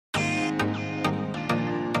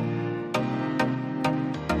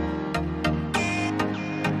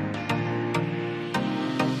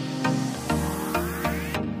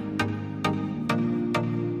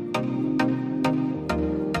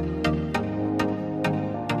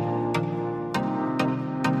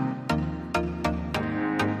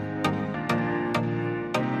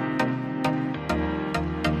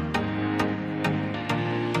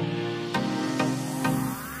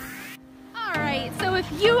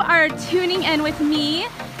are tuning in with me,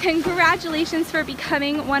 congratulations for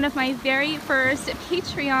becoming one of my very first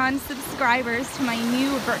Patreon subscribers to my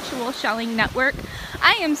new virtual shelling network.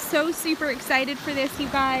 I am so super excited for this, you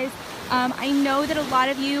guys. I know that a lot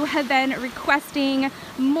of you have been requesting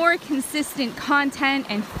more consistent content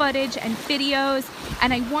and footage and videos,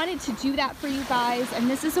 and I wanted to do that for you guys, and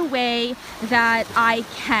this is a way that I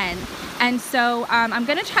can. And so I'm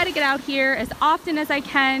gonna try to get out here as often as I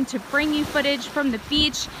can to bring you footage from the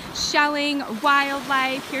beach, shelling,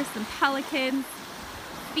 wildlife. Here's some pelicans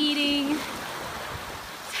feeding.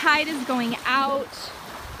 Tide is going out.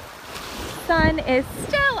 Sun is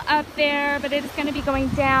still up there, but it is going to be going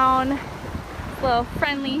down. Little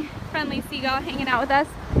friendly seagull hanging out with us.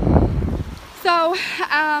 So,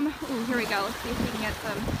 ooh, here we go. Let's see if we can get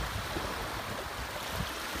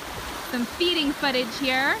some feeding footage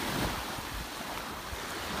here.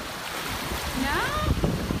 No?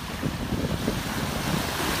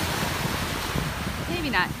 Maybe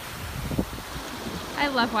not. I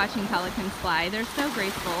love watching pelicans fly. They're so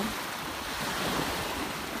graceful.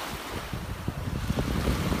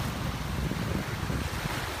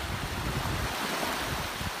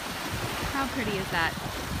 How pretty is that?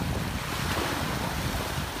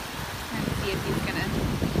 Trying to see if he's gonna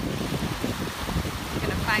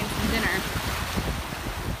find some dinner.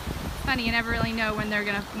 It's funny, you never really know when they're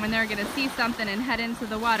gonna see something and head into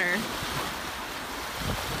the water.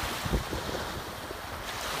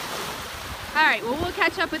 All right, well, we'll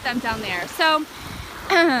catch up with them down there. So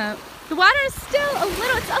the water is still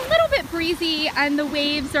it's a little bit breezy, and the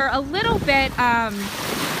waves are a little bit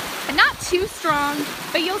not too strong,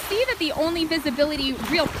 but you'll see that the only visibility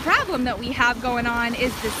real problem that we have going on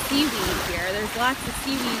is the seaweed here. There's lots of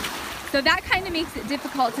seaweed, so that kind of makes it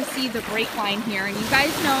difficult to see the break line here. And you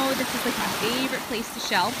guys know this is like my favorite place to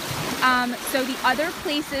shell. So the other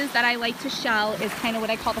places that I like to shell is kind of what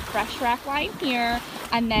I call the fresh rack line here,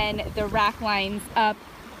 and then the rack lines up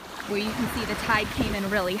where you can see the tide came in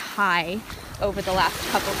really high over the last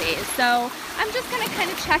couple days. So I'm just gonna kind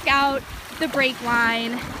of check out the break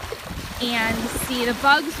line and see. The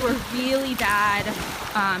bugs were really bad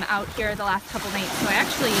out here the last couple nights, so I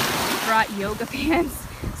actually brought yoga pants.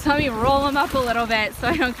 So let me roll them up a little bit so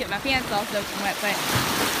I don't get my pants all soaking wet.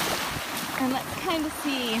 And let's kind of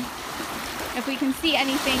see if we can see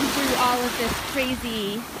anything through all of this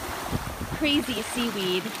crazy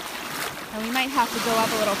seaweed. And we might have to go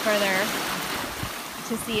up a little further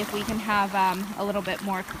to see if we can have a little bit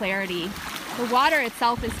more clarity. The water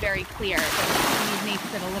itself is very clear, but the seaweed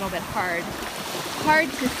makes it a little bit hard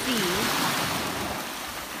to see.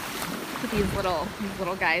 Look at these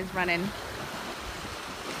little guys running.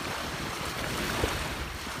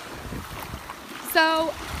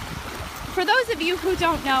 So, for those of you who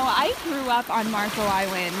don't know, I grew up on Marco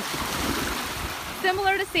Island.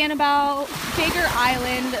 Similar to Sanibel, bigger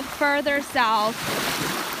island, further south,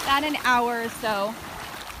 about an hour or so.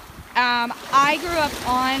 I grew up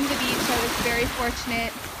on the beach. I was very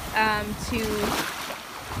fortunate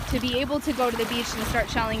to be able to go to the beach and start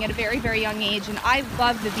shelling at a very, very young age. And I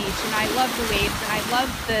love the beach, and I love the waves, and I love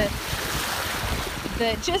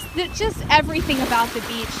just everything about the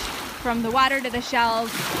beach, from the water to the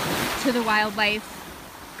shells to the wildlife.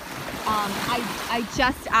 I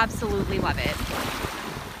just absolutely love it.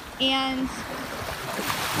 And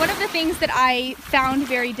one of the things that I found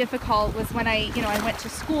very difficult was when I went to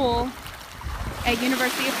school at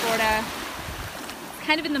University of Florida,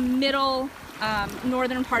 kind of in the middle,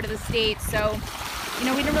 northern part of the state. So, we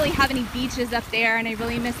didn't really have any beaches up there, and I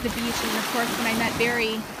really missed the beach. And of course, when I met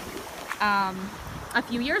Barry a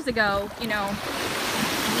few years ago, we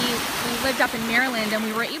lived up in Maryland, and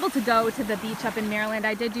we were able to go to the beach up in Maryland.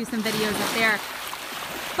 I did do some videos up there.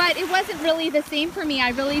 But it wasn't really the same for me. I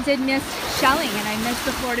really did miss shelling, and I miss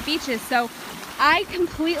the Florida beaches. So I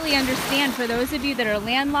completely understand for those of you that are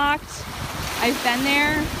landlocked. I've been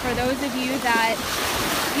there. For those of you that,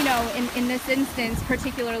 in this instance,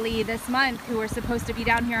 particularly this month, who are supposed to be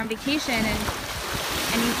down here on vacation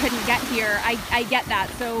and you couldn't get here, I get that.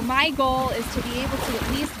 So my goal is to be able to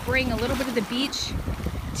at least bring a little bit of the beach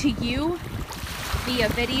to you via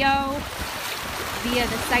video, via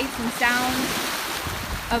the sights and sounds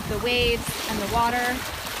of the waves and the water,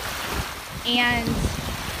 and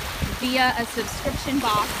via a subscription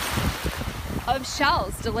box of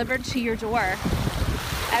shells delivered to your door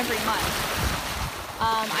every month.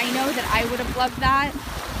 I know that I would have loved that.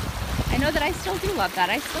 I know that I still do love that.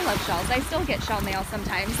 I still love shells. I still get shell mail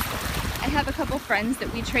sometimes. I have a couple friends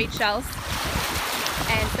that we trade shells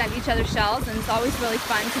and send each other shells, and it's always really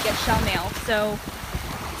fun to get shell mail. So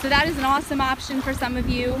that is an awesome option for some of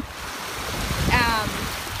you.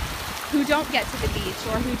 who don't get to the beach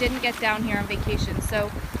or who didn't get down here on vacation. So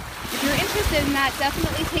if you're interested in that,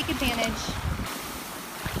 definitely take advantage.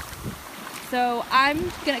 So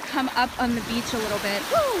I'm gonna come up on the beach a little bit.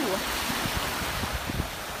 Woo!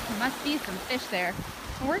 There must be some fish there.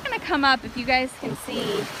 And we're gonna come up, if you guys can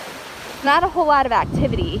see, not a whole lot of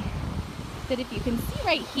activity, but if you can see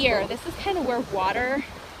right here, this is kind of where water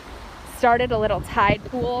started, a little tide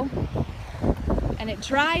pool, and it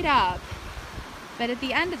dried up. But at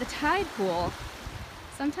the end of the tide pool,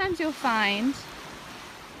 sometimes you'll find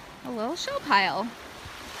a little shell pile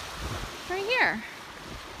right here.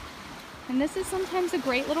 And this is sometimes a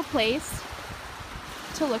great little place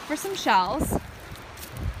to look for some shells.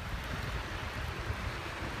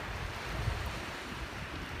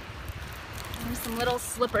 There's some little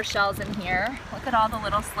slipper shells in here. Look at all the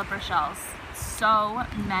little slipper shells. So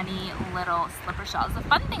many little slipper shells. The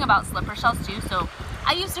fun thing about slipper shells too, so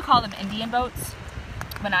I used to call them Indian boats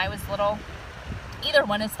when I was little. Either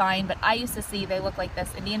one is fine, but I used to see they look like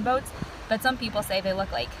this, Indian boats, but some people say they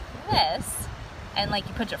look like this, and like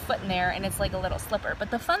you put your foot in there and it's like a little slipper.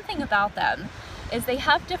 But the fun thing about them is they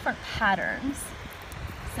have different patterns.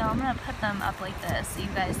 So I'm gonna put them up like this so you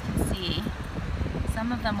guys can see.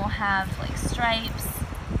 Some of them will have like stripes,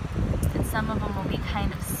 and some of them will be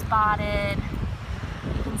kind of spotted.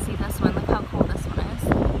 You can see this one, look how cool this one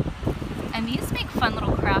is. And these make fun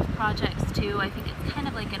little craft projects too. I think it's kind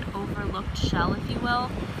of like an overlooked shell, if you will.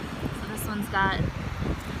 So this one's got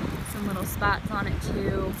some little spots on it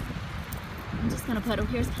too. I'm just gonna put, oh,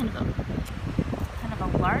 here's kind of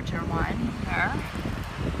a larger one here.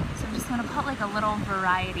 So I'm just gonna put like a little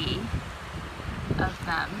variety of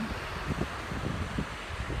them.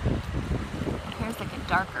 Here's like a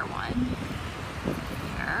darker one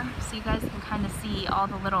here. So you guys can kind of see all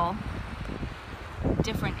the little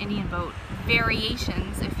different Indian boat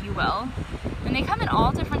variations, if you will. And they come in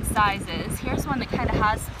all different sizes. Here's one that kind of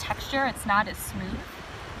has some texture. It's not as smooth.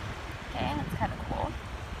 Okay, that's kind of cool.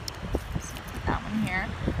 So put that one here.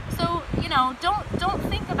 So, you know, don't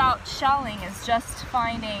think about shelling as just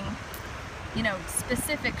finding, you know,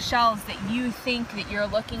 specific shells that you think that you're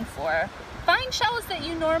looking for. Find shells that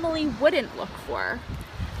you normally wouldn't look for.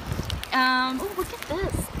 Oh, look at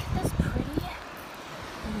this. Look at this pretty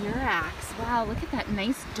Urax. Wow, look at that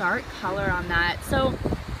nice dark color on that. So,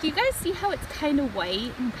 do you guys see how it's kind of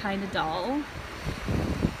white and kind of dull?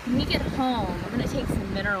 When we get home, we're going to take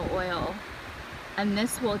some mineral oil, and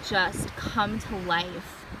this will just come to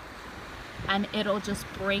life. And it'll just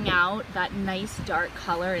bring out that nice dark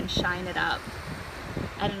color and shine it up.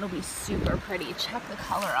 And it'll be super pretty. Check the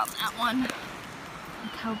color on that one.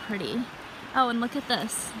 Look how pretty. Oh, and look at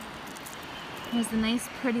this. There's a nice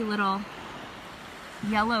pretty little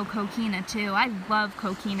yellow coquina too. I love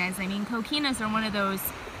coquinas. I mean, coquinas are one of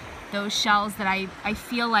those shells that I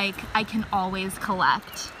feel like I can always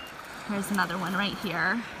collect. Here's another one right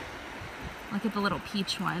here. Look at the little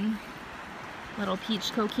peach one. Little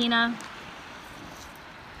peach coquina.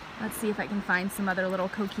 Let's see if I can find some other little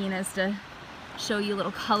coquinas to show you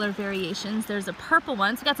little color variations. There's a purple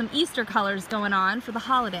one, so we got some Easter colors going on for the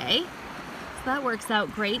holiday. So that works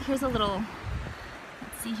out great. Here's a little,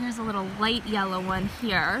 let's see, here's a little light yellow one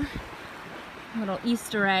here. A little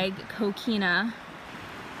Easter egg coquina.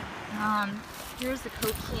 Here's a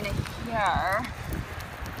coquina here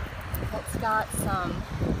that's got some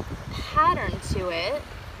pattern to it.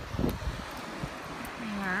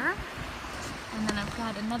 There. And then I've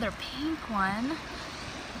got another pink one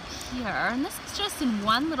here, and this is just in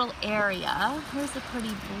one little area. Here's a pretty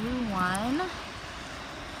blue one.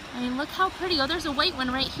 I mean, look how pretty. Oh, there's a white one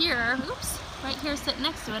right here. Oops, right here sitting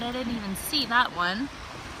next to it. I didn't even see that one.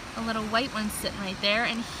 A little white one sitting right there.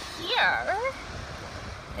 And here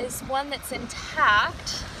is one that's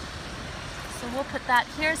intact. So we'll put that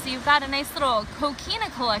here. So you've got a nice little coquina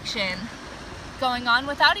collection going on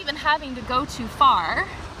without even having to go too far.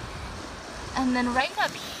 And then right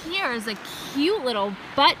up here is a cute little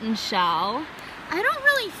button shell. I don't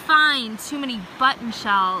really find too many button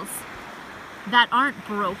shells that aren't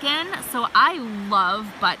broken, so I love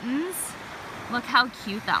buttons. Look how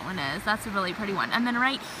cute that one is. That's a really pretty one. And then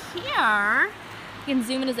right here, you can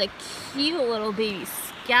zoom in, as a cute little baby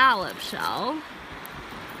scallop shell.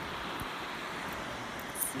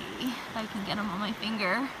 Let's see if I can get them on my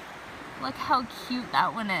finger. Look how cute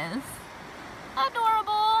that one is.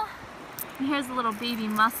 Adorable. And here's a little baby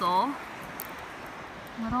mussel.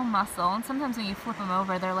 Little mussel. And sometimes when you flip them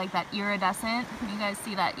over, they're like that iridescent. You guys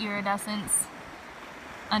see that iridescence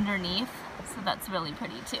underneath? So that's really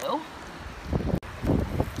pretty too.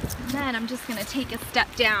 And then I'm just gonna take a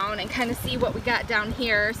step down and kind of see what we got down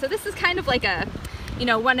here. So this is kind of like a, you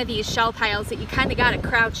know, one of these shell piles that you kind of got to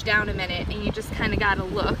crouch down a minute and you just kind of got to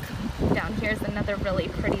look. Down here's another really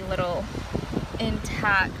pretty little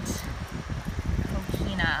intact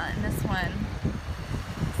coquina, and this one,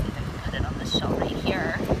 let's see if I can put it on the shell right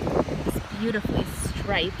here. It's beautifully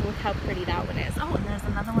striped. Look how pretty that one is. Oh, and there's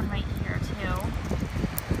another one right here too.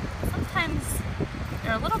 Sometimes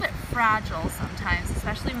they're a little bit fragile sometimes,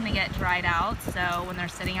 especially when they get dried out. So when they're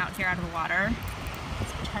sitting out here out of the water,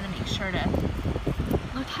 so I'm trying to make sure to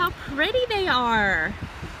look how pretty they are.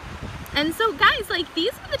 And so guys, like,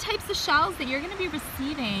 these are the types of shells that you're going to be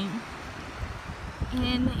receiving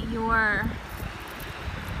in your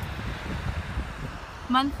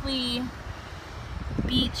monthly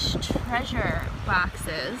beach treasure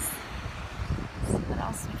boxes. Let's see what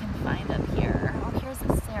else we can find up here. Oh, here's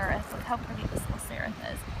a seraph. Look how pretty this little seraph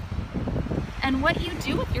is. And what you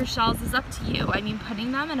do with your shells is up to you. I mean,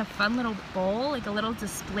 putting them in a fun little bowl, like a little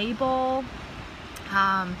display bowl.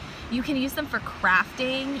 You can use them for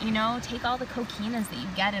crafting, you know, take all the coquinas that you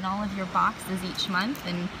get in all of your boxes each month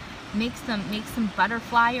and make some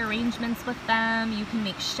butterfly arrangements with them. You can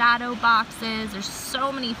make shadow boxes. There's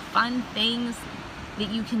so many fun things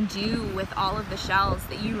that you can do with all of the shells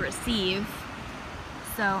that you receive.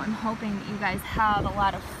 So I'm hoping that you guys have a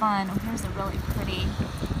lot of fun. Oh, here's a really pretty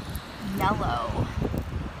yellow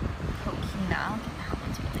coquina. Look at that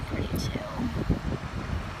one's really pretty too.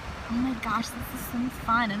 Oh my gosh, this is so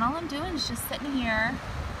fun. And all I'm doing is just sitting here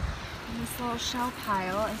in this little shell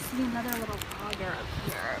pile. I see another little bogger up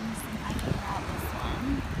here. Let me see if I can grab this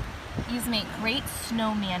one. These make great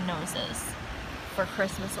snowman noses for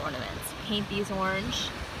Christmas ornaments. Paint these orange,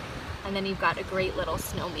 and then you've got a great little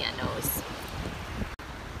snowman nose.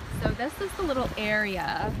 So this is the little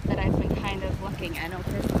area that I've been kind of looking at. Oh,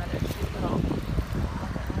 here's another cute little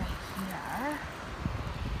bogger right here.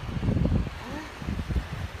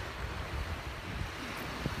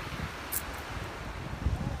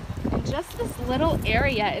 Just this little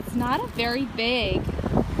area. It's not a very big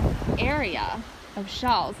area of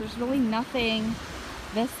shells. There's really nothing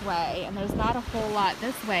this way, and there's not a whole lot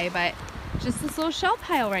this way, but just this little shell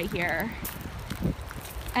pile right here.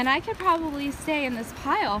 And I could probably stay in this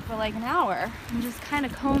pile for like an hour and just kind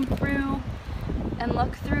of comb through and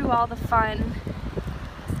look through all the fun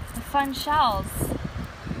shells.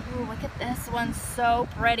 Ooh, look at this one, so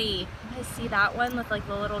pretty. You guys see that one with like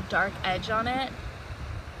the little dark edge on it?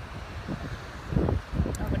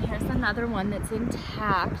 Here's another one that's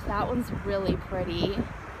intact. That one's really pretty.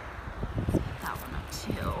 Let's put that one up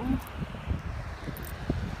too.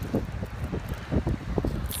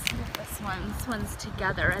 Let's see if this one's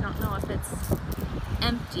together. I don't know if it's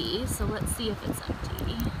empty, so let's see if it's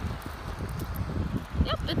empty.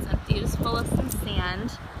 Yep, it's empty. It's full of some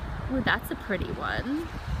sand. Ooh, that's a pretty one.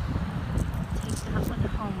 Take that one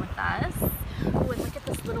home with us. Oh, and look at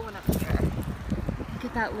this little one up here. Look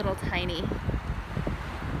at that little tiny.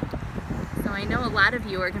 So I know a lot of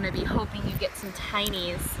you are going to be hoping you get some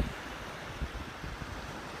tinies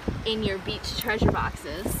in your beach treasure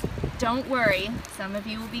boxes. Don't worry, some of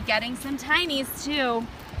you will be getting some tinies too.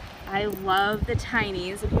 I love the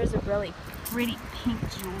tinies. And here's a really pretty pink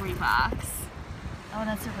jewelry box. Oh,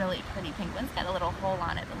 that's a really pretty pink one. It's got a little hole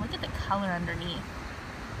on it, but look at the color underneath.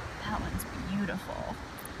 That one's beautiful.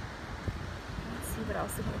 Let's see what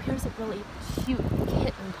else. Oh, here's a really cute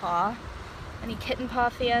kitten paw. Any kitten paw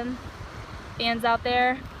fans out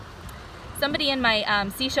there? Somebody in my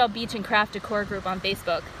Seashell Beach and Craft Decor group on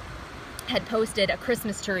Facebook had posted a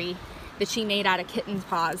Christmas tree that she made out of kitten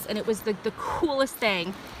paws, and it was the coolest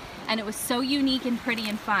thing, and it was so unique and pretty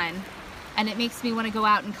and fun, and it makes me want to go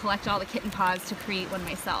out and collect all the kitten paws to create one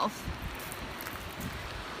myself.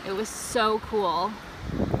 It was so cool.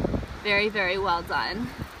 Very, very well done.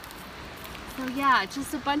 So yeah,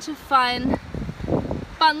 just a bunch of fun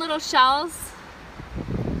little shells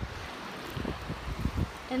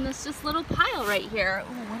in this just little pile right here.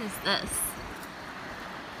 Ooh, what is this?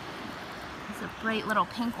 It's a bright little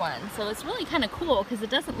pink one. So it's really kind of cool because it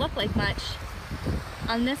doesn't look like much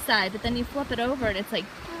on this side, but then you flip it over and it's like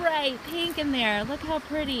bright pink in there. Look how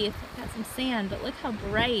pretty. It's got some sand, but look how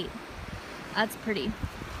bright. That's pretty.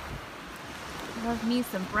 Love me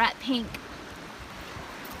some bright pink.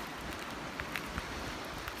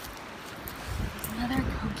 There's another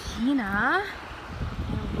coquina.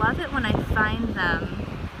 I love it when I find them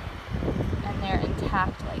and they're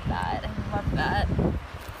intact like that. I love that.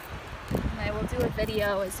 And I will do a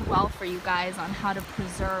video as well for you guys on how to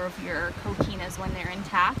preserve your coquinas when they're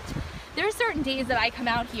intact. There are certain days that I come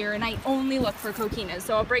out here and I only look for coquinas.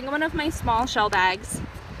 So I'll bring one of my small shell bags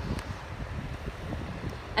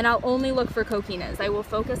and I'll only look for coquinas. I will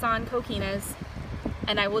focus on coquinas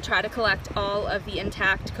and I will try to collect all of the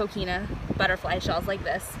intact coquina butterfly shells like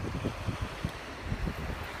this.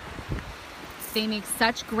 They make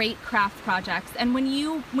such great craft projects, and when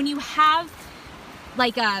you have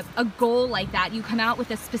like a goal like that, you come out with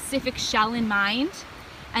a specific shell in mind,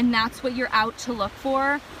 and that's what you're out to look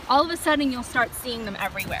for, all of a sudden you'll start seeing them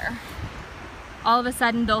everywhere. All of a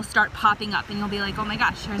sudden they'll start popping up and you'll be like, oh my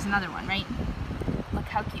gosh, here's another one, right? Look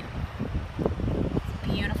how cute.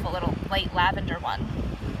 Beautiful little light lavender one.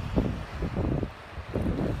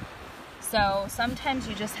 So sometimes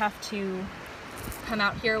you just have to come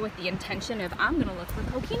out here with the intention of, I'm gonna look for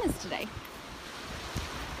coquinas today.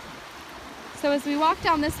 So as we walk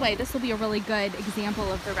down this way, this will be a really good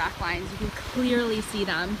example of the rack lines. You can clearly see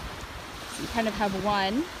them. So you kind of have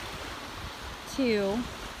 1, 2,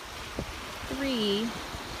 3, you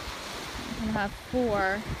can have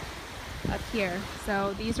 4 up here.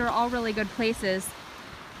 So these are all really good places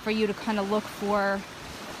for you to kind of look for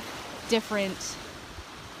different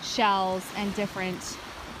shells and different,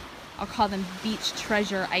 I'll call them beach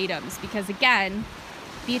treasure items, because again,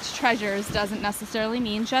 beach treasures doesn't necessarily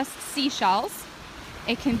mean just seashells.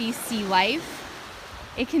 It can be sea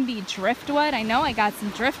life. It can be driftwood. I know I got some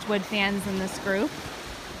driftwood fans in this group.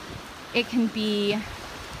 It can be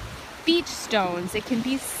beach stones. It can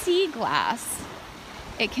be sea glass.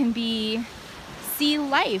 It can be sea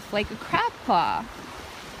life, like a crab claw.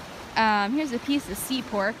 Here's a piece of sea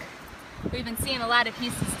pork. We've been seeing a lot of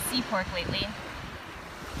pieces of sea pork lately.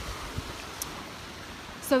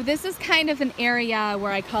 So this is kind of an area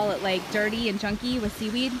where I call it like dirty and junky with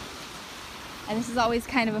seaweed. And this is always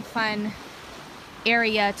kind of a fun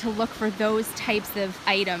area to look for those types of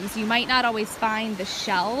items. You might not always find the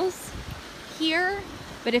shells here,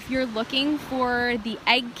 but if you're looking for the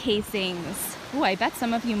egg casings, ooh, I bet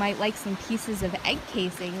some of you might like some pieces of egg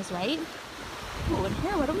casings, right? Ooh, and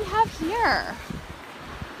here, what do we have here?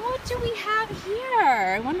 What do we have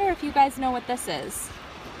here? I wonder if you guys know what this is.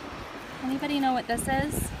 Anybody know what this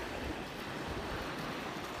is?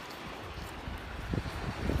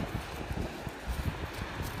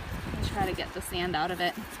 Let me try to get the sand out of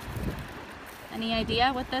it. Any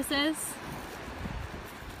idea what this is?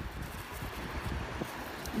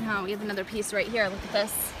 No, we have another piece right here. Look at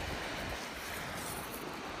this.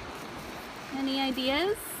 Any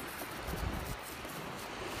ideas?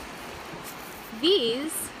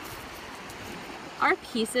 These are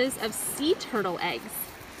pieces of sea turtle eggs.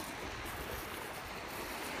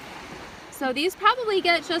 So these probably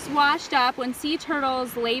get just washed up when sea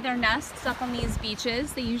turtles lay their nests up on these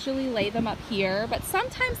beaches. They usually lay them up here, but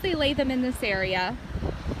sometimes they lay them in this area.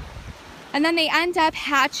 And then they end up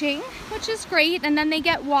hatching, which is great, and then they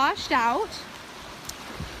get washed out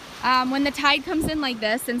when the tide comes in like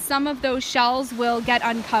this, and some of those shells will get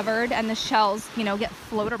uncovered, and the shells, you know, get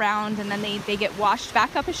float around, and then they get washed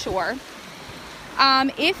back up ashore.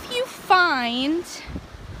 If you find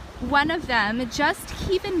one of them, just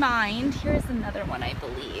keep in mind, here's another one, I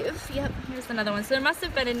believe. Yep, here's another one. So there must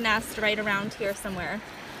have been a nest right around here somewhere.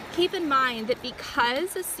 Keep in mind that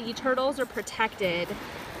because the sea turtles are protected,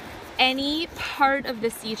 any part of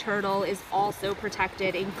the sea turtle is also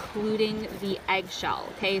protected, including the eggshell,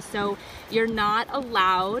 okay? So you're not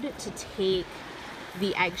allowed to take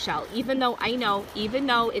the eggshell, even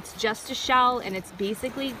though it's just a shell and it's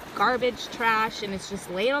basically garbage trash and it's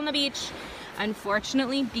just laying on the beach.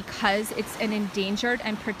 Unfortunately, because it's an endangered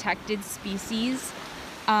and protected species,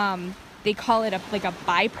 they call it like a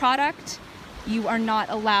byproduct, you are not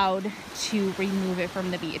allowed to remove it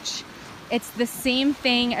from the beach. It's the same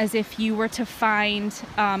thing as if you were to find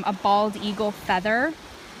a bald eagle feather.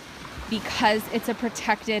 Because it's a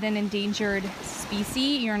protected and endangered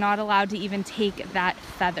species, you're not allowed to even take that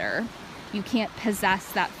feather. You can't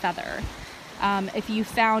possess that feather. If you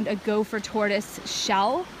found a gopher tortoise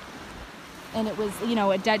shell, and it was, you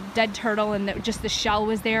know, a dead turtle, and just the shell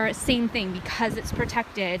was there, same thing. Because it's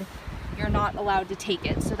protected, you're not allowed to take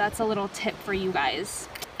it. So that's a little tip for you guys.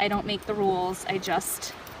 I don't make the rules, I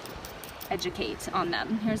just educate on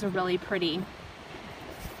them. Here's a really pretty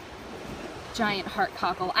giant heart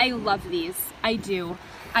cockle. I love these, I do.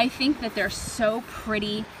 I think that they're so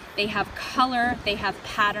pretty. They have color, they have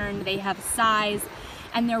pattern, they have size,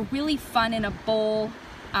 and they're really fun in a bowl.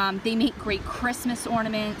 They make great Christmas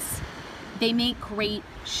ornaments. They make great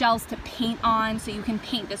shells to paint on, so you can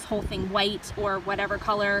paint this whole thing white or whatever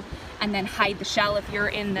color and then hide the shell if you're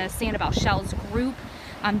in the Sanibel Shells group.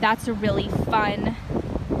 That's a really fun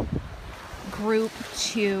group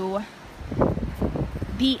to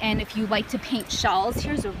be in if you like to paint shells.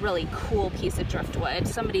 Here's a really cool piece of driftwood.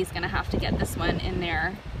 Somebody's gonna have to get this one in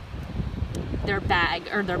their bag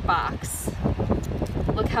or their box.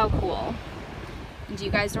 Look how cool. And do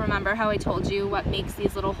you guys remember how I told you what makes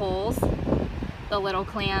these little holes? The little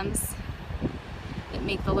clams that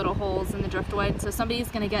make the little holes in the driftwood. So somebody's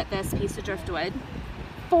gonna get this piece of driftwood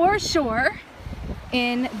for sure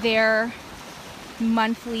in their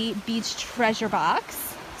monthly beach treasure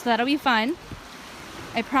box. So that'll be fun.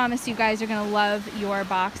 I promise you guys are gonna love your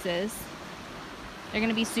boxes. They're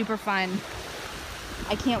gonna be super fun.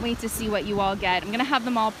 I can't wait to see what you all get. I'm gonna have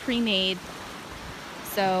them all pre-made,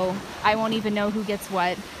 so I won't even know who gets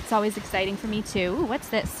what. It's always exciting for me too. Ooh, what's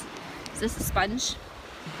this? Is this a sponge?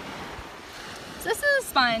 So this is a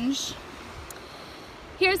sponge.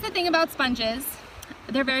 Here's the thing about sponges.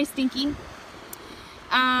 They're very stinky.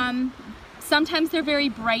 Sometimes they're very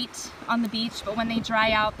bright on the beach, but when they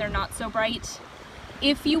dry out, they're not so bright.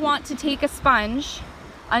 If you want to take a sponge,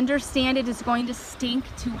 understand it is going to stink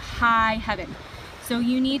to high heaven. So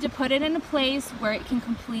you need to put it in a place where it can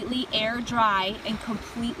completely air dry and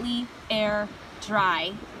completely air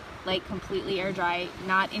dry. Like completely air dry,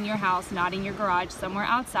 not in your house, not in your garage, somewhere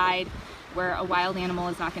outside where a wild animal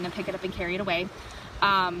is not going to pick it up and carry it away.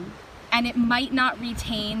 And it might not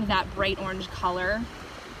retain that bright orange color,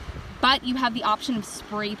 but you have the option of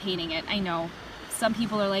spray painting it. I know some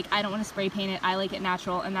people are like, I don't want to spray paint it, I like it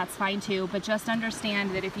natural, and that's fine too, but just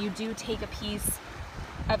understand that if you do take a piece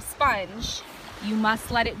of sponge, you must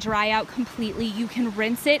let it dry out completely. You can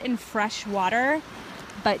rinse it in fresh water,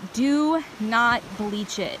 but do not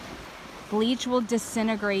bleach it. Bleach will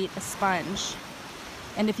disintegrate a sponge.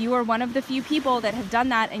 And if you are one of the few people that have done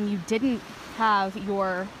that and you didn't have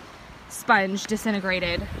your sponge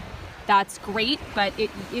disintegrated, that's great, but it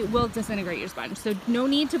will disintegrate your sponge. So no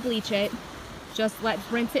need to bleach it. Just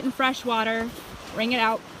rinse it in fresh water, wring it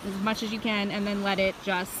out as much as you can, and then let it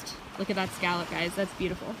just, look at that scallop, guys, that's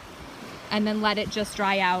beautiful. And then let it just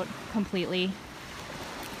dry out completely.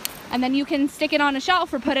 And then you can stick it on a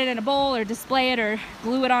shelf or put it in a bowl or display it or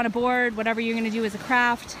glue it on a board, whatever you're gonna do as a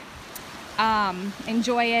craft.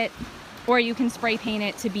 Enjoy it, or you can spray paint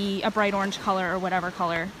it to be a bright orange color or whatever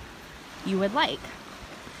color you would like.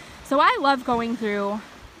 So I love going through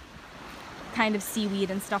kind of seaweed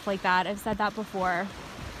and stuff like that. I've said that before.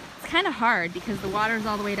 It's kind of hard because the water's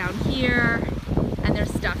all the way down here and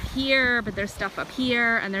there's stuff here, but there's stuff up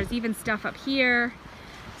here and there's even stuff up here.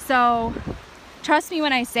 So trust me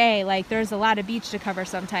when I say, like, there's a lot of beach to cover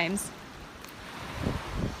sometimes.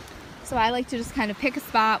 So I like to just kind of pick a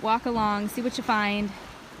spot, walk along, see what you find,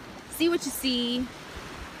 see what you see.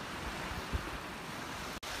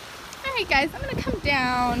 All right, guys, I'm gonna come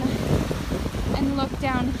down and look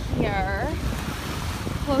down here,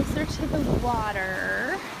 closer to the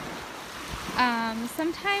water.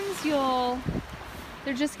 Sometimes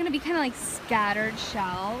they're just gonna be kind of like scattered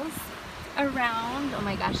shells around. Oh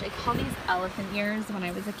my gosh, I call these elephant ears when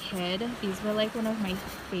I was a kid. These were like one of my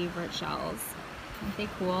favorite shells. Aren't they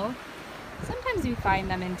cool? Sometimes we find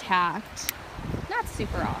them intact. Not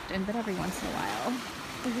super often, but every once in a while.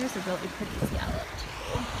 Oh, here's a really pretty scallop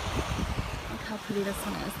too. Look how pretty this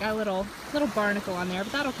one is. Got a little barnacle on there,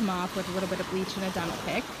 but that'll come off with a little bit of bleach and a dental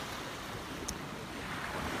pick.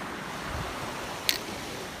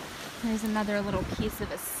 There's another little piece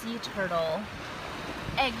of a sea turtle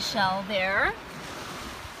eggshell there.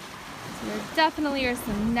 So there definitely are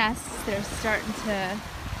some nests that are starting to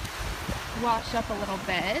wash up a little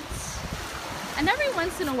bit. And every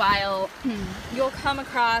once in a while, you'll come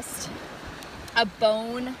across a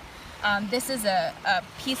bone. This is a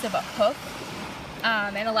piece of a hoof.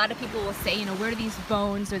 And a lot of people will say, you know, where do these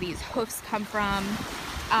bones or these hoofs come from?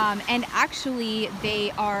 And actually they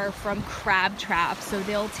are from crab traps. So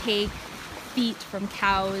they'll take feet from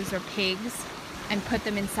cows or pigs and put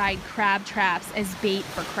them inside crab traps as bait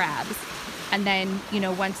for crabs. And then, you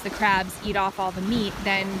know, once the crabs eat off all the meat,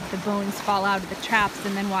 then the bones fall out of the traps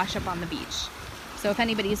and then wash up on the beach. So if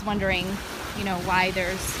anybody's wondering, you know, why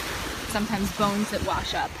there's sometimes bones that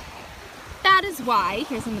wash up, that is why.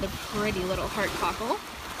 Here's another pretty little heart cockle.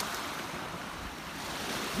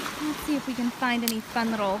 Let's see if we can find any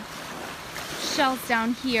fun little shells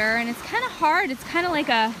down here. And it's kind of hard. It's kind of like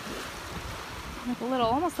a little,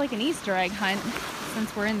 almost like an Easter egg hunt,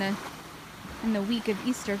 since we're in the week of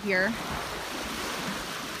Easter here.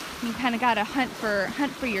 You kind of got to hunt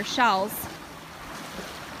for your shells,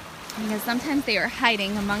 because sometimes they are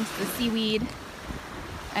hiding amongst the seaweed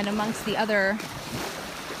and amongst the other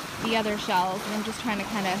shells. And I'm just trying to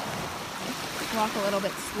kind of walk a little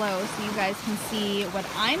bit slow so you guys can see what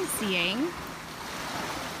I'm seeing.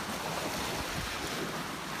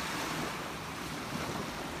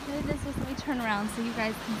 Let me turn around so you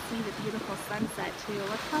guys can see the beautiful sunset too.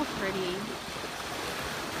 Look how pretty.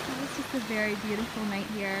 It's just a very beautiful night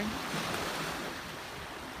here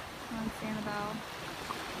on Sanibel.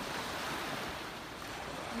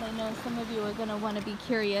 And I know some of you are gonna wanna be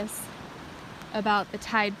curious about the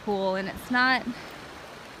tide pool, and it's not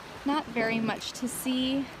very much to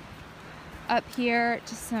see up here.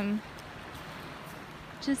 Just some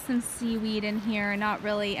seaweed in here, not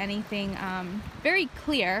really anything very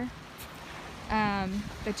clear,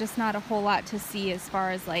 but just not a whole lot to see as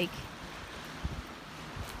far as like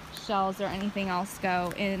shells or anything else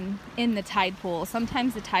go in the tide pool.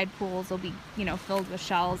 Sometimes the tide pools will be, you know, filled with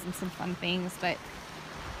shells and some fun things, but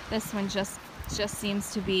this one just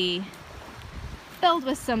seems to be filled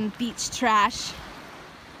with some beach trash,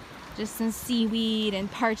 just some seaweed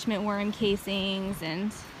and parchment worm casings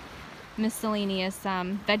and miscellaneous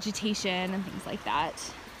vegetation and things like that.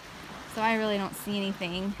 So I really don't see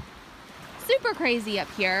anything super crazy up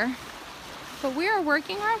here, but we are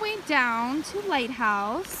working our way down to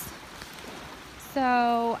Lighthouse.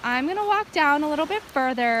 So I'm gonna walk down a little bit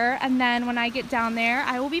further, and then when I get down there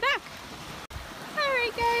I will be back.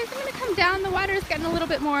 Alright guys, I'm gonna come down. The water is getting a little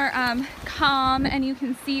bit more calm, and you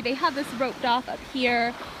can see they have this roped off up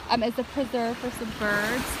here as a preserve for some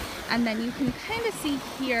birds. And then you can kind of see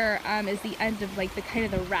here is the end of like the kind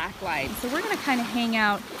of the rack line. So we're gonna kind of hang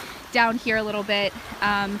out down here a little bit.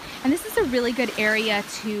 And this is a really good area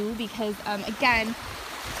too, because again,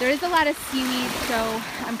 there is a lot of seaweed, so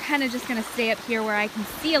I'm kind of just gonna stay up here where I can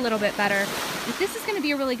see a little bit better. But this is gonna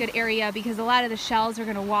be a really good area because a lot of the shells are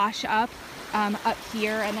gonna wash up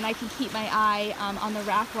here, and then I can keep my eye on the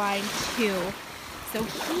rack line too. So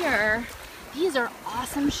here, these are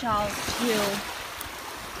awesome shells too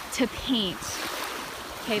to paint.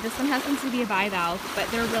 Okay, this one happens to be a bivalve, but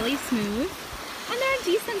they're really smooth and they're a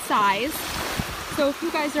decent size. So if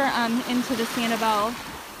you guys are into the Sanibel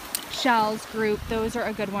shells group, those are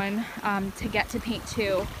a good one to get to paint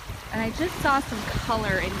too. And I just saw some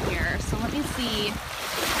color in here, so let me see.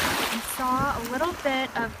 I saw a little bit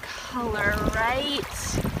of color right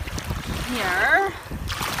here.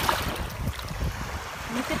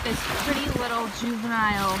 Look at this pretty little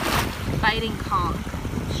juvenile fighting conch.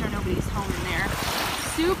 I'm sure nobody's home in there.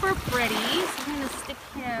 Super pretty. So I'm gonna stick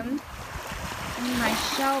him in my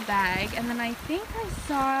shell bag, and then I think I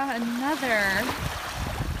saw another.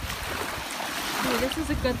 Ooh, this is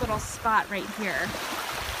a good little spot right here.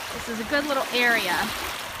 This is a good little area,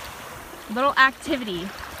 little activity.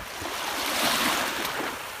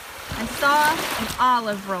 I saw an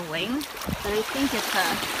olive rolling, but I think it's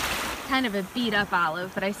a kind of a beat up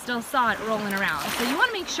olive, but I still saw it rolling around. So you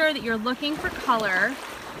want to make sure that you're looking for color.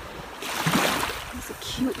 It's a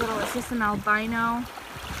cute little, is this an albino?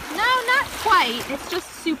 No, not quite. It's just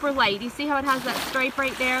super light. You see how it has that stripe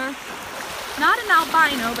right there? Not an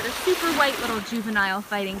albino, but a super white little juvenile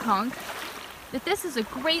fighting conch. But this is a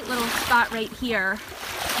great little spot right here.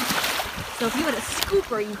 So if you had a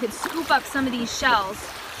scooper, you could scoop up some of these shells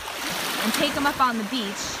and take them up on the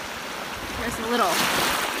beach. There's a little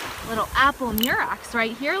apple murex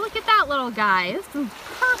right here. Look at that little guy. This is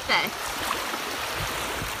perfect.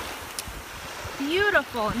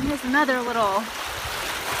 Beautiful. And here's another little,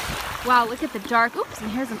 wow, look at the dark. Oops,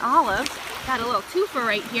 and here's an olive. Got a little twofer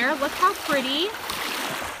right here. Look how pretty.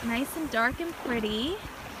 Nice and dark and pretty.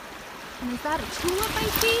 And is that a tulip I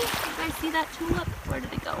see? You guys see that tulip? Where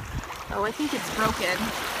did it go? Oh, I think it's broken.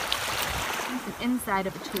 It's the inside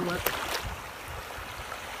of a tulip.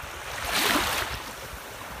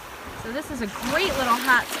 So this is a great little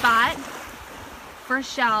hot spot for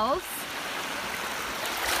shells.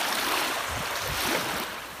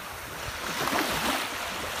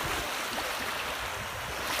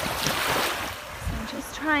 So I'm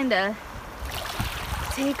just trying to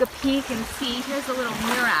take a peek and see. Here's a little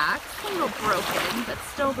murex, a little broken, but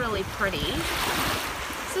still really pretty.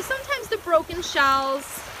 So sometimes the broken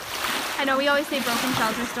shells, I know we always say broken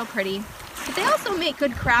shells are still pretty, but they also make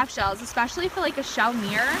good craft shells, especially for like a shell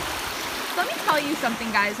mirror. So let me tell you something,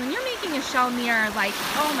 guys. When you're making a shell mirror, like,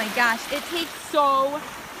 oh my gosh, it takes so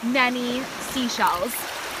many seashells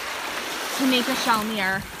to make a shell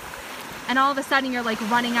mirror. And all of a sudden you're like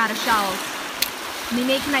running out of shells. And they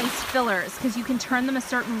make nice fillers because you can turn them a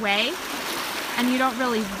certain way and you don't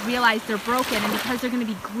really realize they're broken, and because they're going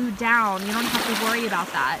to be glued down, you don't have to worry about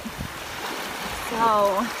that.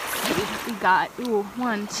 So, let's see what we got. Ooh,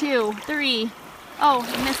 1, 2, 3. Oh,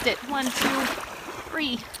 I missed it. 1, 2,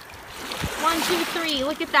 3. 1, 2, 3.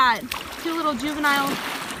 Look at that. 2 little juvenile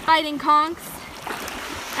fighting conchs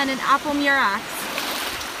and an apple murex.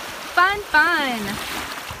 Fun, fun.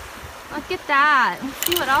 Look at that. Let's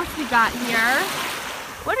see what else we got here.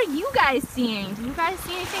 What are you guys seeing? Do you guys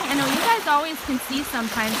see anything? I know you guys always can see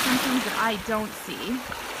sometimes some things that I don't see.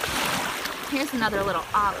 Here's another little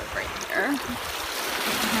olive right here.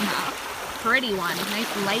 Pick him up. Pretty one.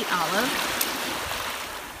 Nice light olive.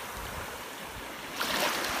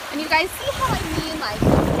 And you guys see how I mean, like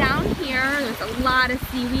down here, there's a lot of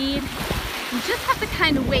seaweed. You just have to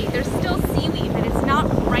kind of wait. There's still seaweed, but it's not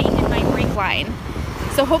right in my break line.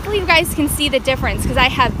 So hopefully you guys can see the difference because I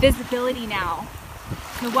have visibility now.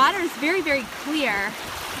 The water is very, very clear.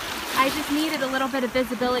 I just needed a little bit of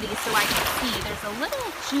visibility so I can see. There's a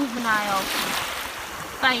little juvenile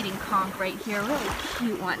fighting conch right here, really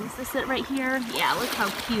cute one. Is this it right here? Yeah, look how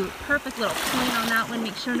cute. Perfect little point on that one.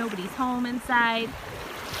 Make sure nobody's home inside.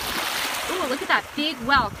 Ooh, look at that big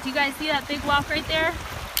whelk. Do you guys see that big whelk right there?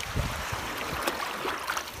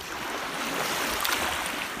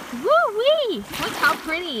 Woo-wee! Look how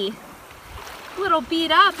pretty. A little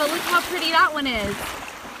beat up, but look how pretty that one is.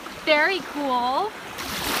 Very cool.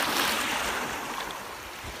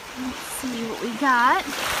 Let's see what we got.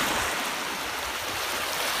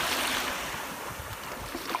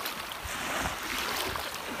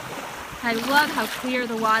 I love how clear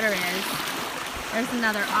the water is. There's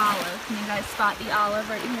another olive. Can you guys spot the olive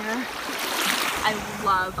right here? I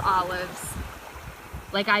love olives.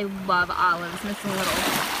 Like, I love olives. Missing a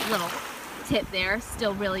little tip there.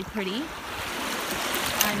 Still really pretty.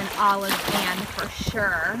 I'm an olive fan for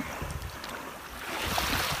sure.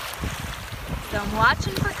 So I'm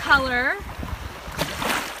watching for color.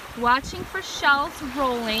 Watching for shells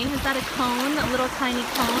rolling. Is that a cone? A little tiny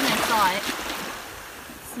cone? I saw it.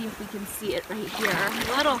 See if we can see it right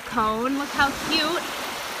here. Little cone, look how cute.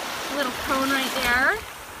 Little cone right there.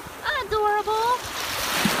 Adorable.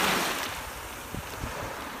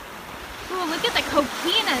 Oh, look at the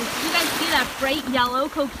coquinas. You guys see that bright yellow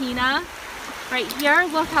coquina right here?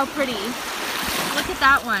 Look how pretty. Look at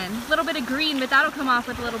that one. A little bit of green, but that'll come off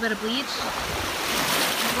with a little bit of bleach.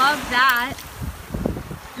 Love that.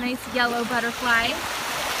 Nice yellow butterfly.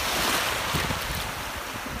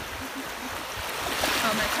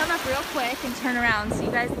 I'm gonna come up real quick and turn around so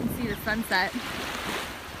you guys can see the sunset.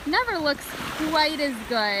 Never looks quite as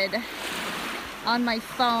good on my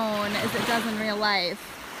phone as it does in real life.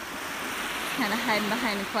 Kind of hiding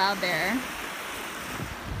behind a cloud there.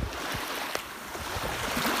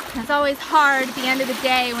 It's always hard at the end of the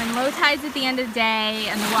day when low tide's at the end of the day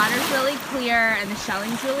and the water's really clear and the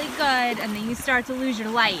shelling's really good, and then you start to lose your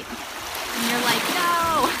light. And you're like,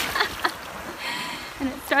 no! And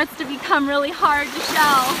it starts to become really hard to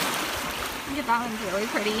shell. Look at that one's really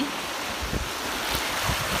pretty.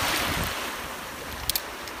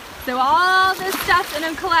 So all this stuff that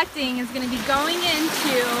I'm collecting is going to be going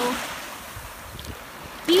into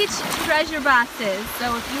beach treasure boxes.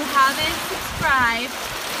 So if you haven't subscribed,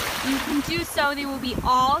 you can do so. They will be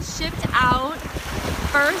all shipped out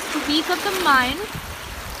first week of the month.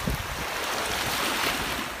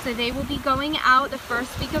 So they will be going out the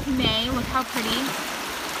first week of May. Look how pretty.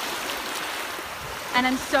 And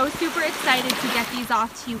I'm so super excited to get these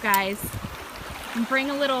off to you guys and bring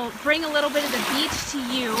a little bit of the beach to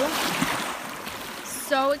you.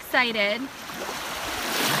 So excited.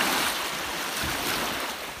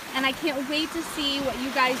 And I can't wait to see what you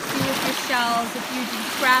guys do with your shells, if you do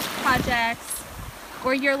craft projects,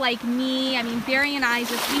 or you're like me. I mean, Barry and I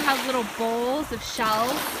we have little bowls of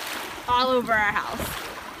shells all over our house.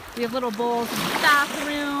 We have little bowls in the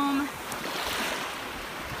bathroom.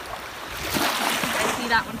 You guys see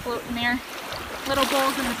that one floating there? Little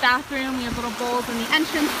bowls in the bathroom. We have little bowls in the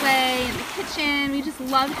entranceway, in the kitchen. We just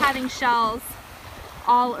love having shells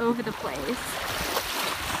all over the place.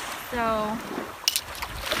 So,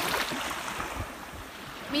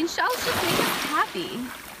 I mean, shells just make us happy.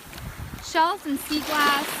 Shells and sea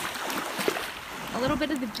glass, a little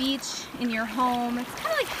bit of the beach in your home. It's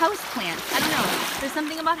kind of like houseplants. I don't know. There's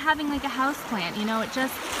something about having like a houseplant, you know, it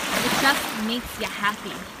just makes you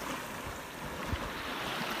happy.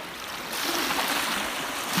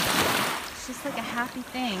 It's just like a happy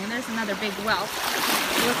thing. And there's another big whelk.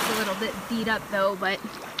 It looks a little bit beat up though, but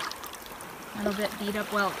a little bit beat up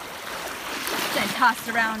whelk. Then tossed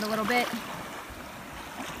around a little bit.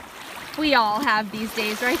 We all have these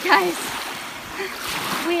days, right guys?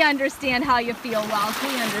 We understand how you feel, Whelk.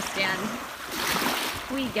 We understand.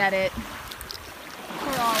 We get it.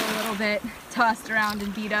 We're all a little bit tossed around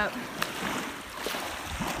and beat up.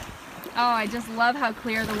 Oh, I just love how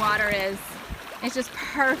clear the water is. It's just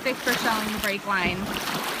perfect for shelling the break line,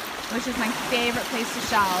 which is my favorite place to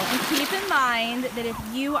shell. And keep in mind that if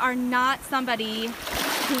you are not somebody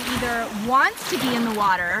who either wants to be in the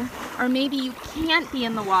water or maybe you can't be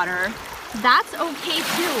in the water, that's okay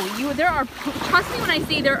too. Trust me when I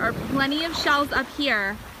say there are plenty of shells up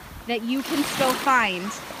here that you can still find.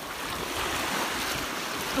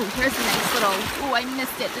 Oh, here's a nice little, oh, I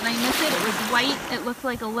missed it. Did I miss it? It was white. It looked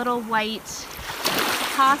like a little white,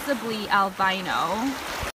 possibly albino.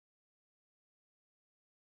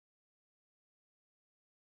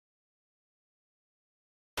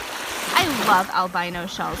 love albino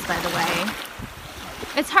shells, by the way.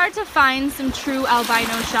 It's hard to find some true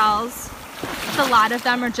albino shells. A lot of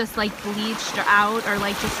them are just like bleached out or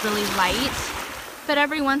like just really light. But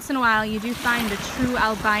every once in a while you do find a true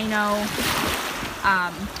albino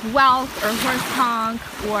whelk or horse conch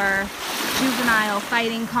or juvenile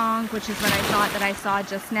fighting conch, which is what I thought that I saw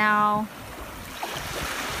just now.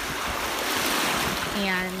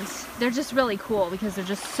 And they're just really cool because they're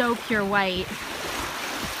just so pure white.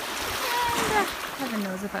 And heaven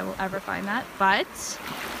knows if I will ever find that. But,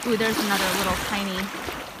 ooh, there's another little tiny,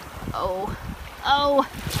 oh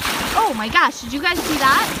my gosh, did you guys see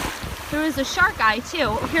that? There was a shark eye too.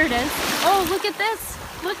 Oh, here it is. Oh, look at this.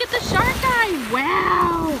 Look at the shark eye.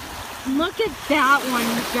 Wow. Look at that one,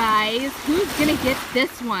 you guys. Who's gonna get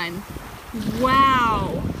this one?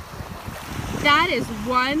 Wow. That is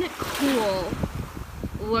one cool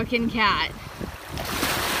looking cat.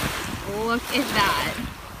 Look at that.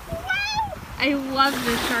 Wow. I love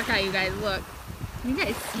this shark eye, you guys. Look. Can you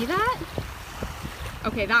guys see that?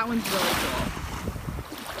 Okay, that one's really cool.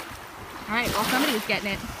 Alright, well, somebody's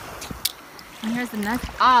getting it. And here's the next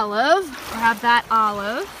olive. Grab that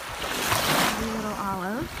olive. Every little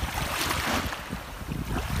olive.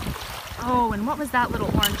 Oh, and what was that little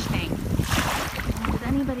orange thing? Oh, did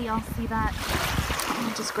anybody else see that? Let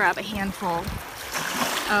me just grab a handful.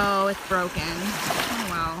 Oh, it's broken. Oh,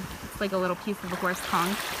 wow. It's like a little piece of a horse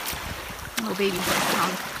conch. A little baby horse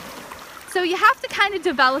conch. So you have to kind of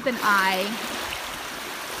develop an eye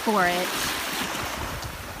for it.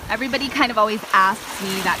 Everybody kind of always asks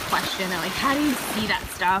me that question. They're like, how do you see that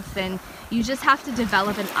stuff? And you just have to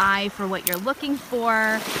develop an eye for what you're looking for.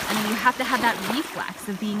 And then you have to have that reflex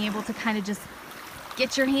of being able to kind of just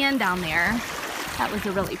get your hand down there. That was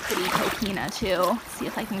a really pretty coquina too. Let's see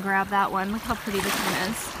if I can grab that one. Look how pretty this one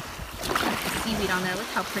is. That's the seaweed on there. Look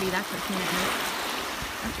how pretty that coquina is.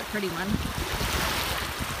 That's a pretty one.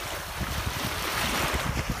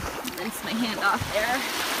 Rinse my hand off there.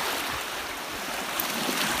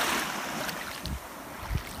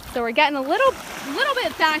 So we're getting a little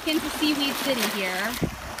bit back into Seaweed City here.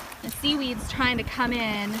 The seaweed's trying to come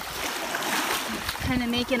in, kind of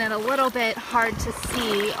making it a little bit hard to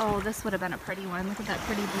see. Oh, this would have been a pretty one. Look at that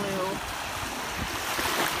pretty blue.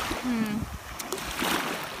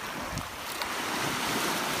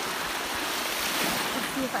 Let's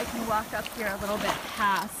see if I can walk up here a little bit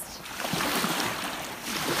past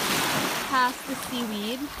the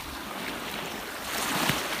seaweed.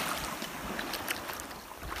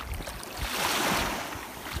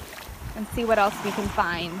 And see what else we can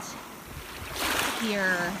find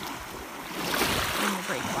here in the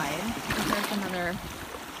break line. There's another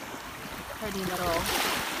pretty little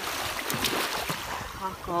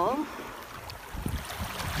cockle.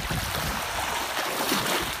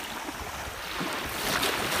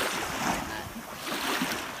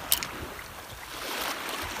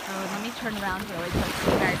 Oh, let me turn around really quick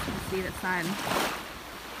so you guys can see the sun.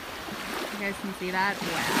 You guys can see that?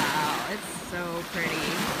 Wow, it's so pretty.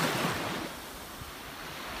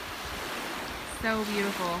 So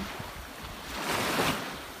beautiful.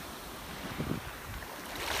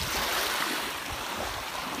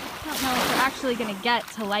 I don't know if we're actually going to get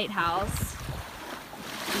to Lighthouse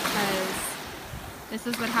because this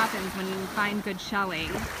is what happens when you find good shelling.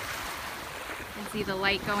 You can see the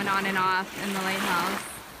light going on and off in the lighthouse.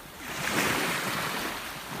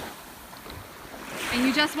 And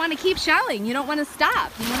you just want to keep shelling. You don't want to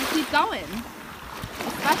stop. You want to keep going.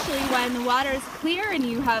 Especially when the water is clear and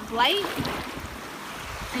you have light.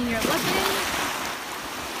 And you're looking,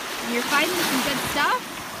 and you're finding some good stuff.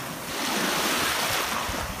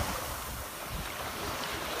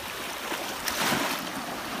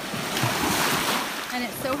 And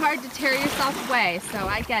it's so hard to tear yourself away, so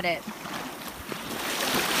I get it.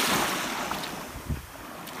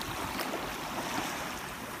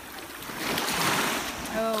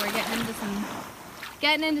 Oh, we're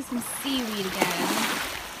getting into some seaweed again.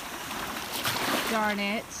 Darn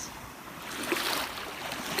it.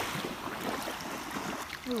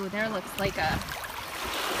 Ooh, there looks like a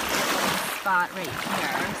spot right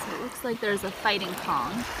here. So it looks like there's a fighting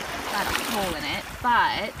conch. Got a hole in it,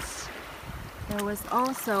 but there was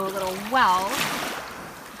also a little well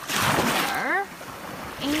there.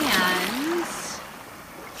 And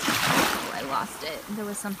oh, I lost it. There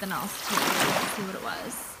was something else too. Let's see what it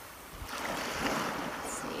was.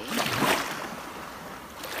 Let's see.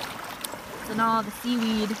 It's in all the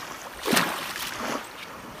seaweed.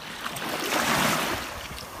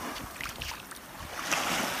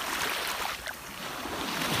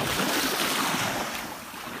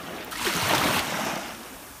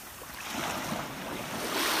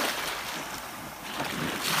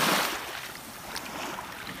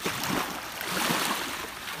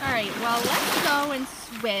 go and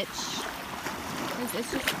switch, because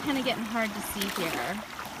it's just kind of getting hard to see here.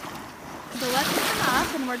 So let's come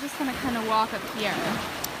up and we're just going to kind of walk up here.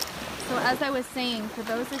 So as I was saying, for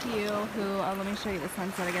those of you who, let me show you the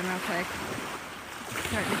sunset again real quick.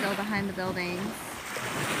 Starting to go behind the buildings.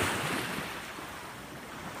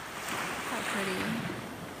 How pretty.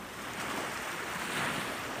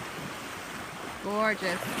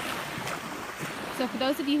 Gorgeous. So for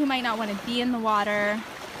those of you who might not want to be in the water,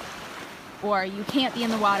 or you can't be in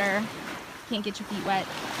the water, can't get your feet wet,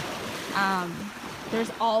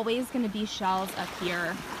 there's always going to be shells up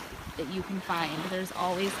here that you can find. There's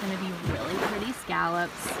always going to be really pretty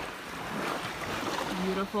scallops,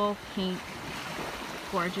 beautiful pink,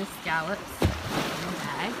 gorgeous scallops.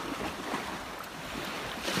 Okay.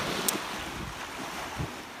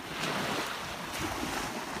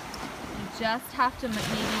 You just have to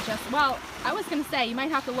maybe just, well, I was going to say you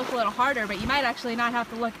might have to look a little harder, but you might actually not have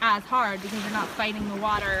to look as hard because you're not fighting the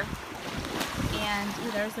water. And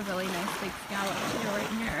ooh, there's a really nice big scallop too right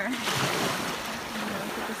here.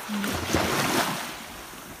 Look at this meat.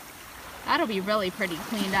 That'll be really pretty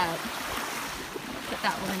cleaned up. Put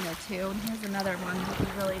that one in there too. And here's another one that would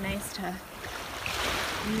be really nice to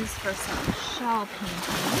use for some shell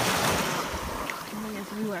painting. Many of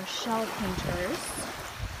you are shell painters.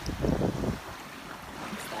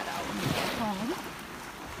 Rinse that out when you get home.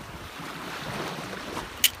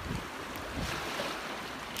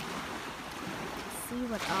 See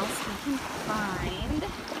what else we can find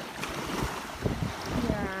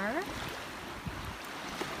here.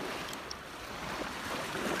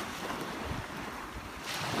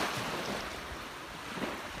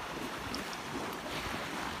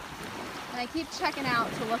 And I keep checking out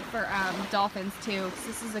to look for dolphins too, because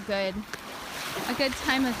this is a good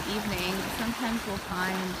time of evening. Sometimes we'll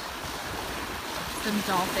find some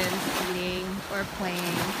dolphins eating or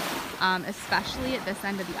playing, especially at this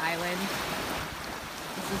end of the island.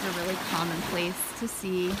 This is a really common place to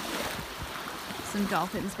see some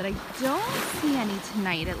dolphins, but I don't see any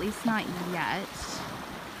tonight, at least not yet.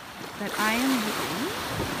 But I am looking.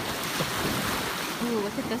 Ooh,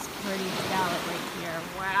 look at this pretty scallop right here.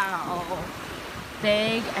 Wow.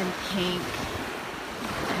 Big and pink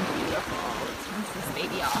and beautiful. Let's rinse this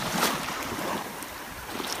baby off.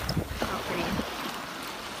 How pretty.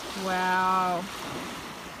 Wow.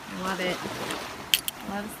 Love it.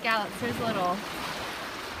 Love scallops. There's a little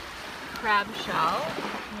crab shell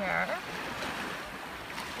here.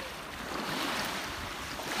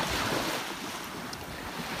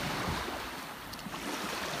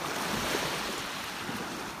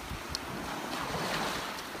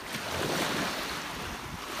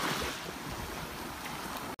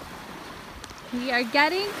 We are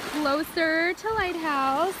getting closer to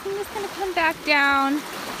Lighthouse. I'm just going to come back down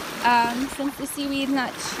since the seaweed's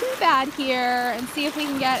not too bad here and see if we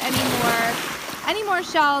can get any more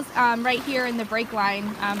shells right here in the break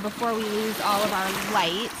line before we lose all of our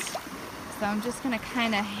light. So I'm just going to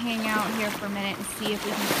kind of hang out here for a minute and see if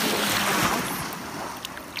we can see anything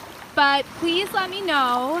else. But please let me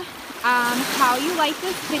know how you like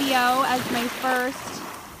this video as my first,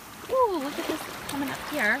 ooh, look at this coming up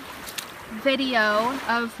here, video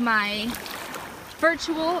of my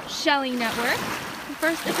virtual shelling network, the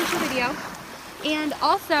first official video. And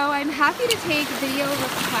also, I'm happy to take video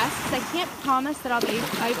requests. I can't promise that I'll be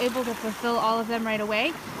able to fulfill all of them right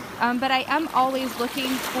away, but I am always looking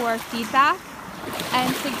for feedback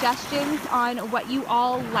and suggestions on what you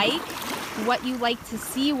all like, what you like to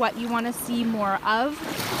see, what you want to see more of.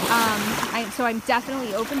 So I'm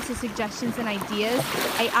definitely open to suggestions and ideas.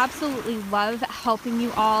 I absolutely love helping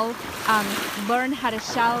you all learn how to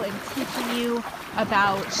shell and teaching you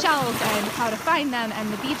about shells and how to find them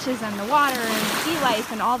and the beaches and the water and sea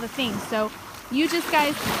life and all the things. So you just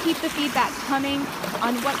guys keep the feedback coming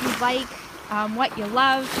on what you like, what you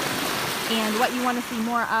love, and what you want to see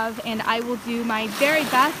more of, and I will do my very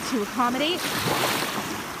best to accommodate.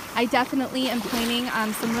 I definitely am planning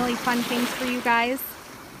some really fun things for you guys,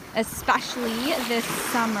 especially this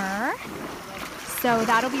summer. So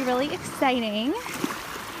that'll be really exciting.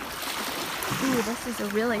 Ooh, this is a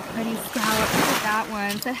really pretty scallop. Look at that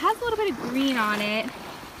one. So it has a little bit of green on it,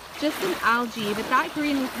 just some algae, but that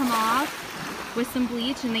green will come off with some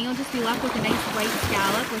bleach and then you'll just be left with a nice white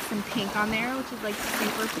scallop with some pink on there, which is like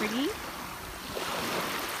super pretty.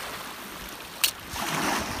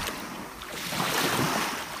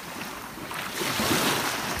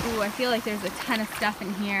 Ooh, I feel like there's a ton of stuff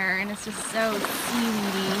in here and it's just so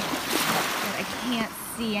seaweedy that I can't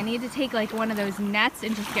see. I need to take like one of those nets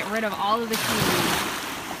and just get rid of all of the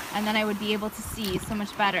seaweed, and then I would be able to see so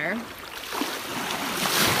much better.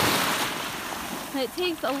 But it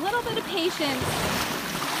takes a little bit of patience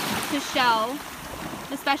to shell,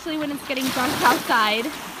 especially when it's getting dark outside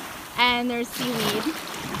and there's seaweed.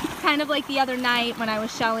 Kind of like the other night when I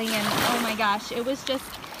was shelling, and oh my gosh, it was just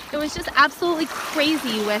absolutely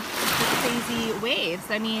crazy with the crazy waves.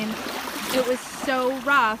 I mean, it was so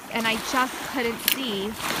rough and I just couldn't see,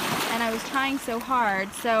 and I was trying so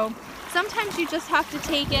hard. So sometimes you just have to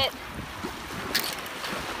take it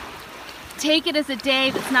as a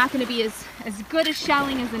day that's not going to be as good as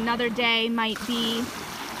shelling as another day might be.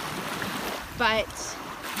 But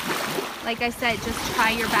like I said, just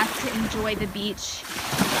try your best to enjoy the beach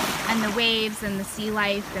and the waves and the sea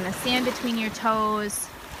life and the sand between your toes.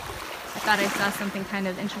 I thought I saw something kind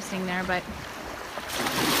of interesting there, but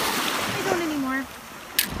I don't anymore.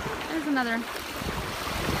 There's another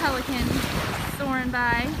pelican soaring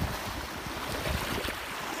by.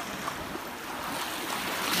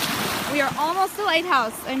 We are almost to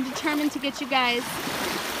Lighthouse. I'm determined to get you guys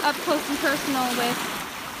up close and personal with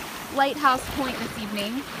Lighthouse Point this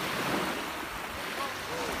evening.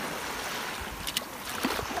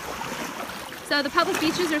 So the public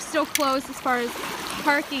beaches are still closed as far as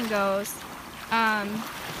parking goes.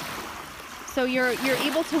 So you're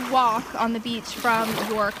able to walk on the beach from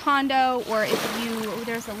your condo, or if you,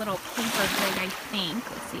 there's a little paper thing, I think.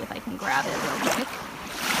 Let's see if I can grab it real quick.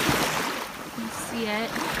 You can see it.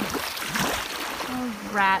 Oh,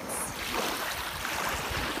 rats.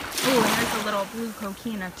 Oh, and there's a little blue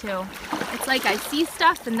coquina too. It's like I see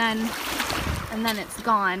stuff and then it's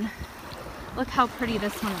gone. Look how pretty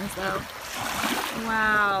this one is though.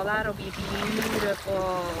 Wow, that'll be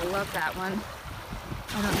beautiful. Love that one.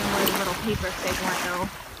 I don't know where the little paper fig went though.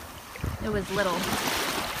 It was little.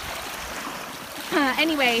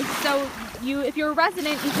 Anyway, so if you're a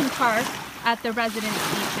resident, you can park at the resident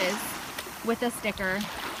beaches with a sticker.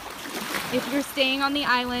 If you're staying on the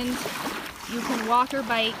island, you can walk or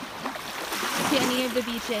bike to any of the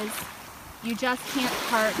beaches. You just can't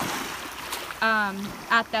park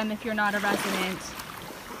at them if you're not a resident.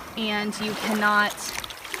 And you cannot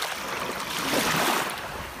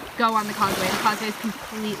go on the causeway. The causeway is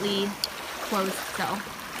completely closed still.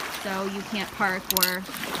 So you can't park or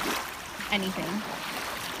anything.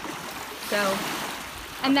 So,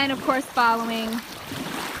 and then of course following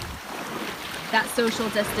that social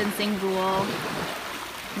distancing rule,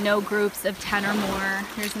 no groups of 10 or more.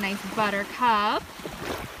 Here's a nice buttercup.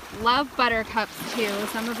 Love buttercups too.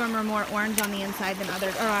 Some of them are more orange on the inside than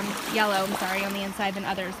others, or yellow, I'm sorry, on the inside than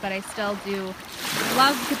others, but I still do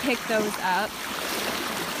love to pick those up.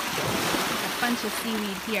 A bunch of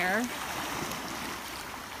seaweed here.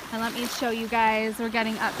 And let me show you guys, we're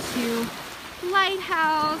getting up to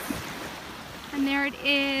Lighthouse, and there it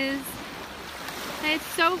is. And it's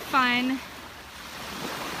so fun.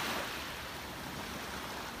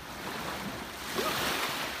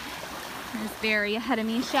 There's Barry ahead of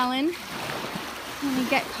me shelling. Let me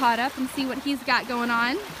get caught up and see what he's got going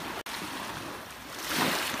on.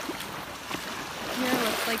 Here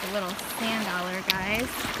looks like a little sand dollar, guys.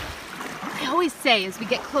 I always say as we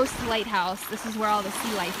get close to Lighthouse, this is where all the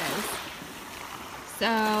sea life is. So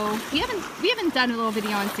we haven't done a little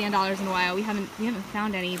video on sand dollars in a while. We haven't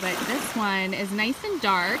found any, but this one is nice and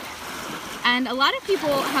dark. And a lot of people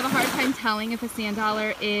have a hard time telling if a sand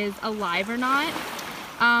dollar is alive or not.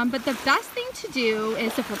 But the best thing to do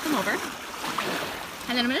is to flip them over.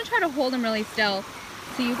 And then I'm going to try to hold him really still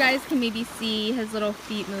so you guys can maybe see his little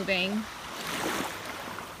feet moving.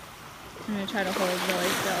 I'm going to try to hold really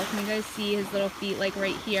still. Can you guys see his little feet like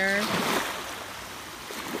right here?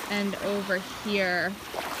 And over here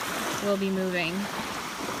will be moving.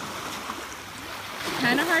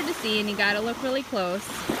 Kind of hard to see and you got to look really close.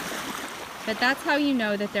 But that's how you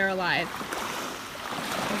know that they're alive.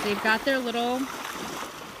 Because they've got their little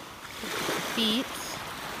feet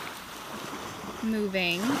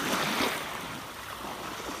moving. You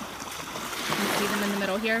see them in the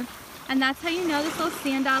middle here. And that's how you know this little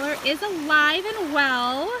sand dollar is alive and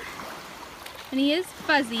well. And he is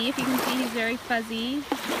fuzzy. If you can see, he's very fuzzy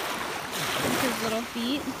with his little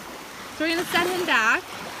feet. So we're going to set him back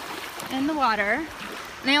in the water.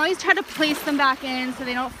 And I always try to place them back in so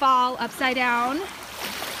they don't fall upside down.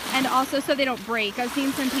 And also so they don't break. I've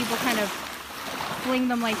seen some people kind of fling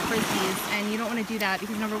them like frisbees, and you don't want to do that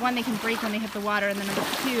because number one, they can break when they hit the water, and then number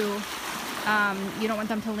two, you don't want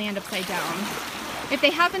them to land upside down. If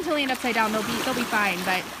they happen to land upside down, they'll be fine,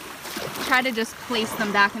 but try to just place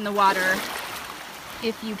them back in the water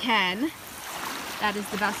if you can. That is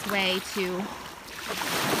the best way to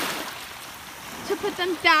put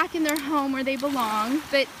them back in their home where they belong.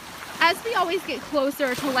 But as we always get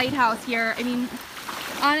closer to Lighthouse here, I mean,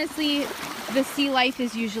 honestly, the sea life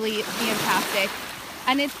is usually fantastic.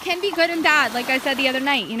 And it can be good and bad. Like I said the other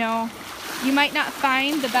night, you know, you might not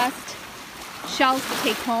find the best shells to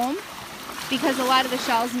take home because a lot of the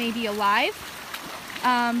shells may be alive,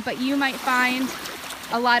 but you might find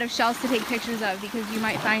a lot of shells to take pictures of because you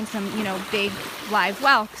might find some, you know, big live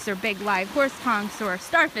whelks or big live horse conchs or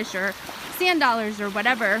starfish or sand dollars or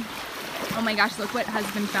whatever. Oh my gosh, look what has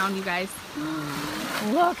been found, you guys.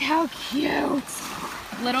 Look how cute.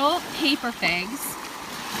 Little paper figs.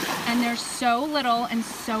 And they're so little and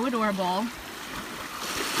so adorable.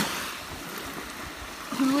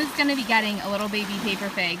 Who is going to be getting a little baby paper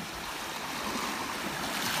fig?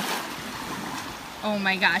 Oh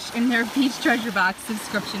my gosh, in their Beach Treasure Box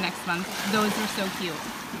subscription next month. Those are so cute.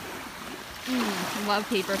 Love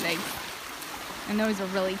paper figs. And those are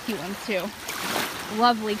really cute ones too.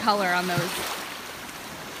 Lovely color on those.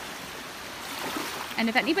 And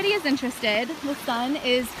if anybody is interested, the sun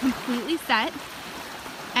is completely set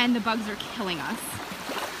and the bugs are killing us.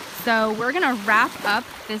 So we're gonna wrap up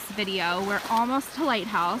this video. We're almost to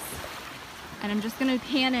Lighthouse. And I'm just gonna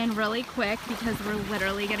pan in really quick because we're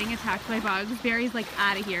literally getting attacked by bugs. Barry's like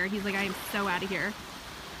out of here. He's like, I am so out of here.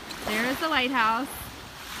 There's the lighthouse.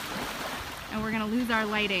 And we're gonna lose our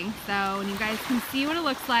lighting. So you guys can see what it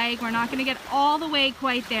looks like. We're not gonna get all the way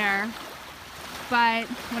quite there. But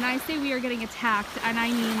when I say we are getting attacked, and I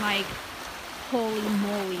mean like, holy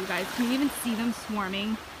moly, you guys. Can you even see them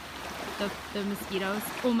swarming? The mosquitoes.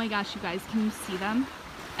 Oh my gosh, you guys, can you see them?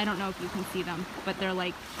 I don't know if you can see them, but they're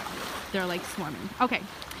like swarming. Okay,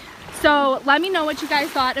 so let me know what you guys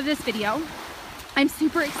thought of this video. I'm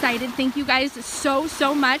super excited. Thank you guys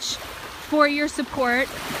so much for your support,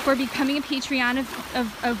 for becoming a Patreon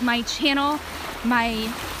of my channel,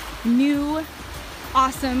 my new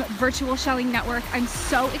awesome virtual shelling network. I'm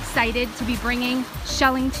so excited to be bringing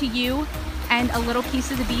shelling to you and a little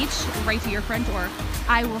piece of the beach right to your front door.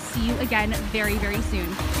 I will see you again very soon.